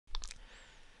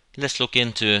Let's look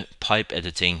into pipe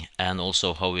editing and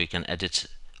also how we can edit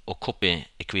or copy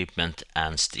equipment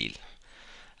and steel.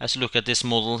 As you look at this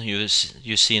model, you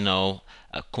see now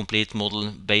a complete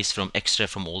model based from extra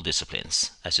from all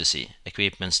disciplines, as you see,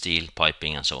 equipment, steel,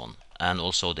 piping and so on, and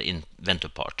also the inventor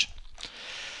part.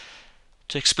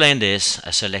 To explain this,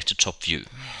 I select the top view.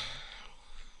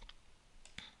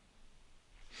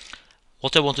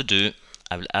 What I want to do,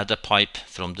 I will add a pipe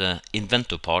from the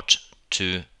inventor part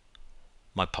to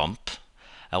my pump.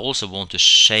 I also want to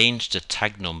change the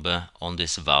tag number on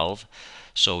this valve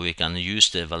so we can use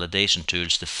the validation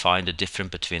tools to find the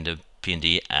difference between the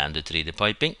P&ID and the 3D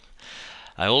piping.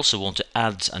 I also want to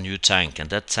add a new tank, and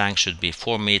that tank should be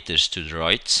 4 meters to the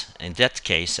right. In that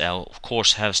case, I of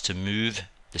course have to move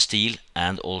the steel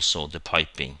and also the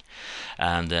piping,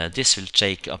 and this will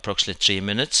take approximately 3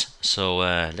 minutes. So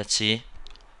let's see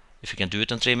if we can do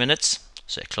it in 3 minutes.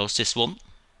 So I close this one.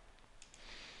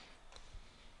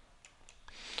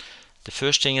 The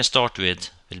first thing I start with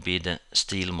will be the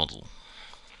steel model.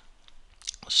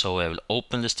 So I will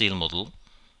open the steel model.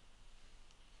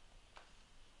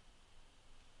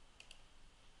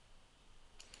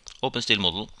 Open steel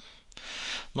model.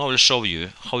 Now I will show you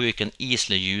how you can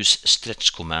easily use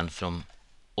stretch command from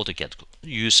AutoCAD.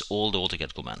 Use all the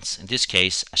AutoCAD commands. In this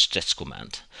case, a stretch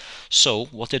command. So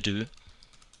what I do,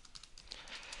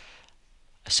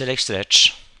 I select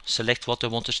stretch, select what I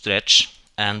want to stretch,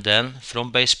 and then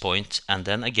from base point, and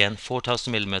then again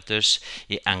 4000 millimeters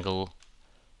in angle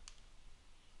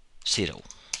 0.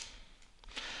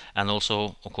 And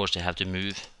also, of course, I have to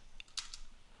move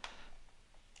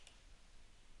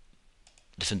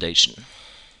the foundation.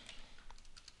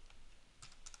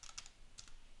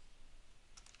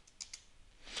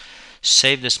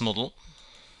 Save this model.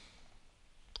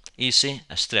 Easy,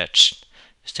 a stretch.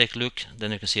 Just take a look,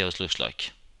 then you can see how it looks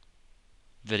like.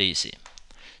 Very easy.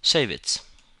 Save it.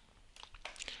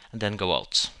 And then go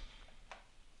out.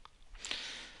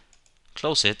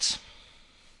 Close it.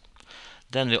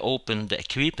 Then we open the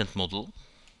equipment model.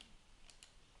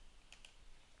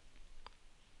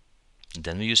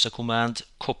 Then we use the command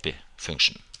copy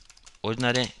function.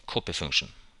 Ordinary copy function.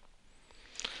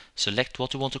 Select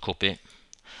what you want to copy.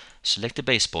 Select the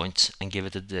base point and give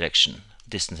it a direction,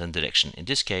 distance and direction. In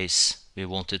this case, we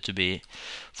want it to be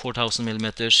 4000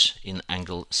 millimeters in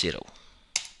angle 0.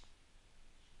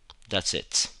 That's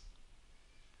it.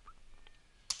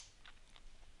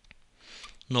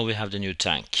 Now we have the new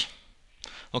tank.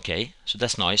 Okay, so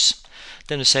that's nice.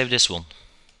 Then we save this one.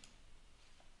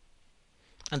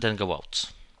 And then go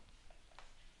out.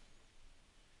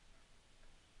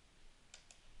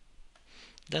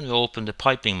 Then we open the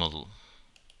piping model.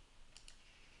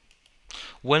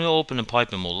 When we open the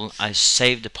piping model, I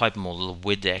save the piping model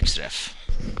with the XREF.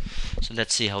 So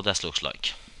let's see how that looks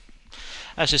like.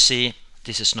 As you see,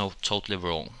 this is now totally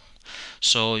wrong.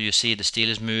 So you see the steel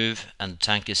is moved and the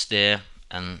tank is there,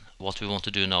 and what we want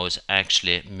to do now is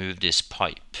actually move this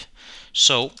pipe.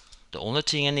 So the only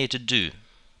thing I need to do,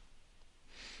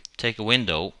 take a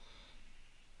window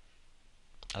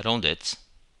around it,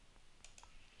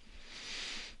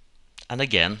 and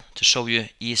again, to show you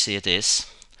easy it is,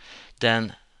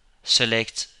 then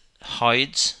select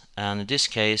hide, and in this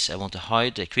case I want to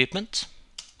hide the equipment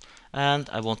and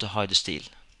I want to hide the steel,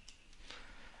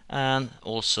 and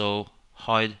also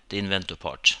hide the inventor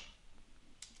part.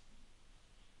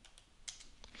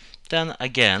 Then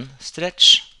again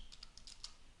stretch,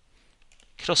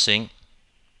 crossing,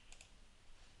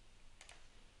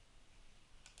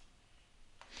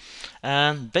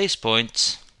 and base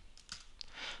point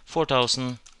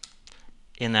 4000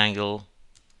 in angle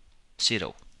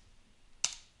 0.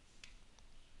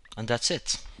 And that's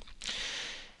it.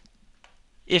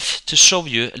 If to show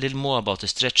you a little more about the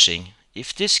stretching,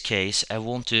 if this case I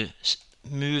want to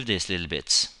move this a little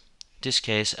bit, this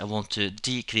case I want to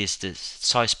decrease the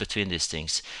size between these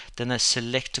things, then I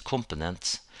select the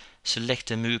component, select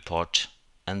the move part,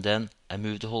 and then I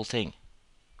move the whole thing.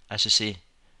 As you see,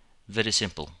 very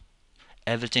simple.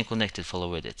 Everything connected follow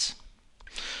with it.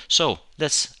 So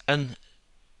let's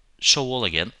show all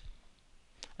again.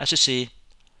 As you see,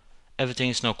 everything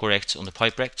is now correct on the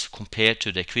pipe rack compared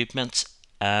to the equipment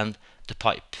and the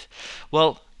pipe.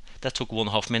 Well, that took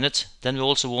 1.5 minutes. Then we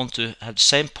also want to have the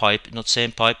same pipe, not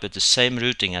same pipe, but the same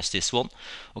routing as this one.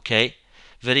 Okay,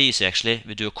 very easy actually.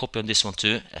 We do a copy on this one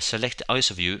too. I select the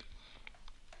ISO view.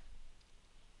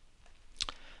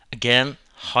 Again,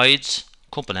 hide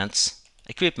components,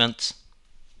 equipment,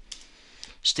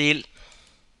 steel,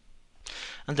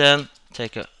 and then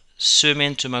take a zoom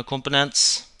into my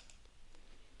components.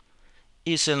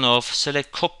 Easy enough,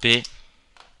 select copy,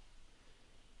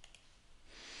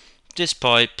 this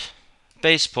pipe,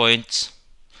 base point,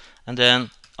 and then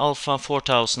alpha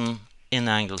 4000 in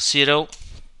angle 0.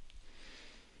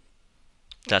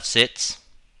 That's it.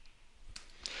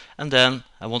 And then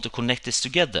I want to connect this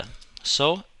together.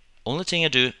 So only thing I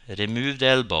do, remove the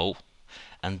elbow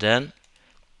and then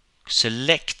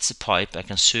select the pipe. I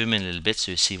can zoom in a little bit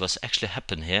so you see what's actually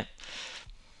happened here.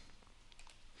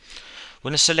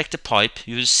 When I select the pipe,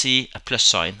 you will see a plus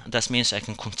sign. That means I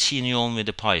can continue on with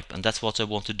the pipe, and that's what I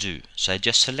want to do. So I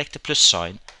just select the plus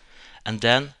sign and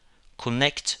then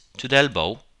connect to the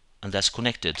elbow, and that's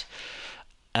connected.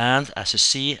 And as you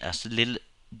see, as the little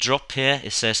drop here,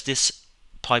 it says this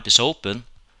pipe is open.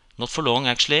 Not for long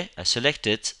actually. I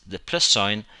selected the plus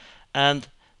sign and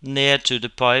near to the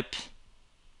pipe,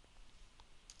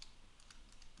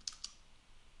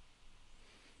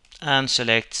 and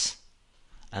select,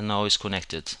 and now it's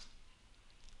connected.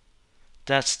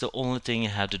 That's the only thing you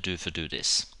have to do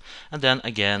this. And then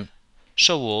again,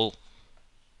 show all,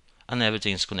 and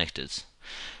everything is connected.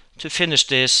 To finish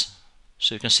this,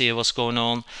 so you can see what's going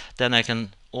on, then I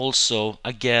can also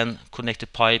again connect the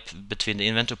pipe between the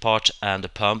inventor part and the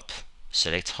pump.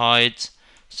 Select hide,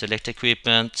 select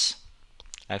equipment.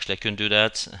 Actually I couldn't do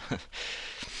that.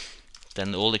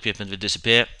 Then all the equipment will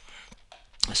disappear.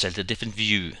 I select a different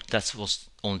view. That's what's the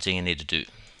only thing I need to do.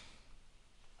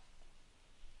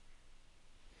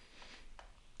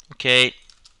 Okay,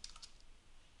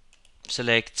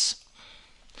 select.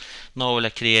 Now I will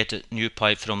create a new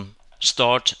pipe from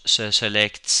start, so I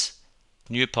select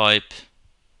new pipe,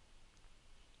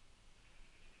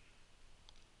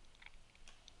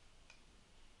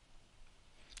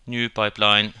 new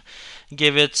pipeline,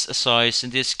 give it a size, in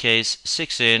this case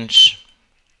 6-inch,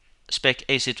 spec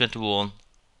AC21,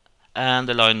 and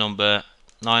the line number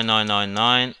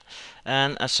 9999,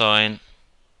 and assign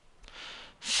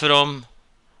from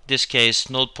this case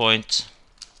node point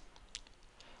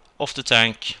of the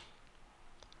tank,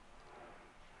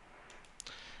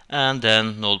 and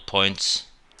then node points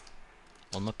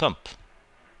on my pump.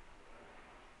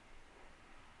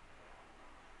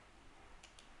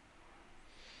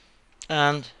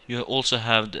 And you also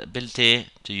have the ability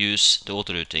to use the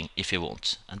auto routing if you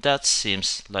want, and that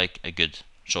seems like a good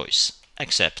choice.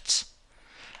 Accept,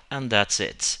 and that's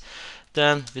it.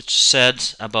 Then which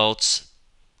said about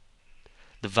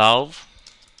the valve,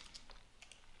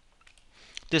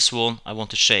 this one I want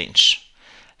to change.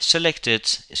 Select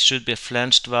it, it should be a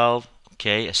flanged valve.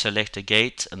 Okay, I select a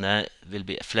gate and then it will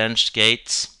be a flanged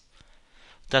gate.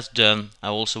 That's done. I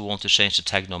also want to change the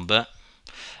tag number,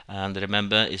 and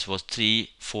remember it was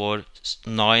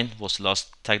 349 was the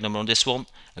last tag number on this one.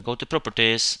 I go to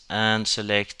properties and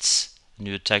select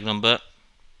new tag number.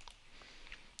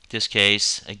 In this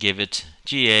case I give it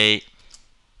GA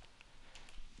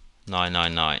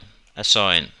 999.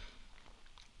 Assign.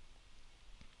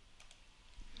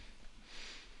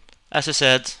 As I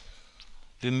said,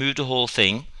 we move the whole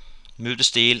thing, move the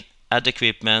steel, add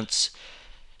equipment,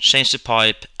 change the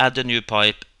pipe, add a new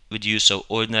pipe with use of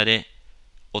ordinary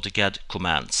AutoCAD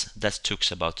commands. That took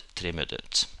about 3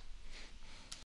 minutes.